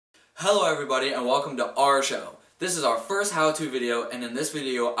Hello everybody and welcome to our show. This is our first how-to video, and in this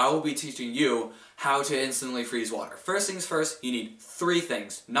video I will be teaching you how to instantly freeze water. First things first, you need three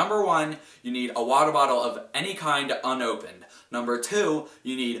things. Number one, you need a water bottle of any kind unopened. Number two,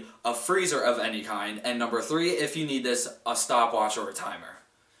 you need a freezer of any kind. And number three, if you need this, a stopwatch or a timer.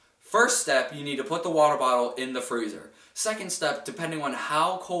 First step, you need to put the water bottle in the freezer. Second step, depending on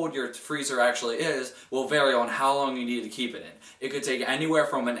how cold your freezer actually is, will vary on how long you need to keep it in. It could take anywhere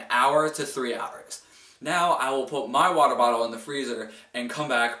from an hour to 3 hours. Now I will put my water bottle in the freezer and come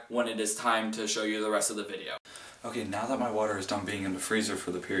back when it is time to show you the rest of the video. Okay, now that my water is done being in the freezer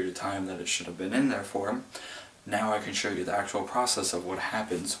for the period of time that it should have been in there for, now I can show you the actual process of what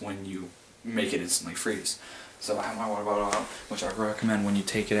happens when you make it instantly freeze. So I have my water bottle out, which I recommend when you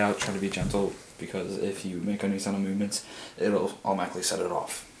take it out, try to be gentle, because if you make any sudden movements, it'll automatically set it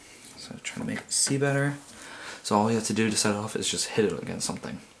off. So try to make it see better. So all you have to do to set it off is just hit it against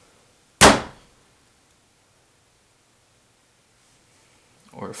something.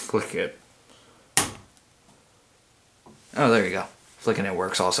 Or flick it. Oh, there you go. Flicking it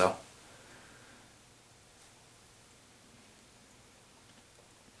works also.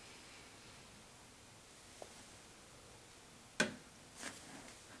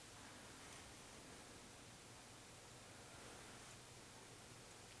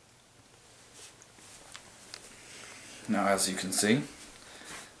 Now, as you can see,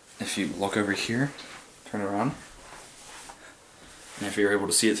 if you look over here, turn it around, and if you're able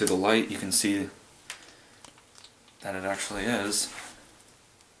to see it through the light, you can see that it actually is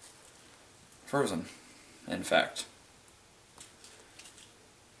frozen, in fact.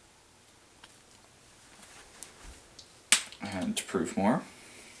 And to prove more,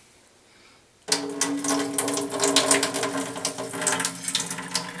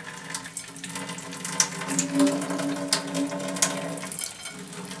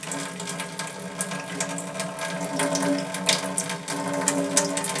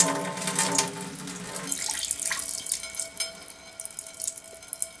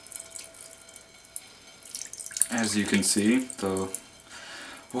 as you can see, the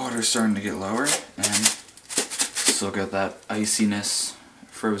water's starting to get lower and still got that iciness,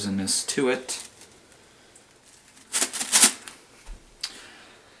 frozenness to it.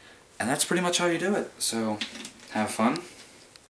 And that's pretty much how you do it. So have fun.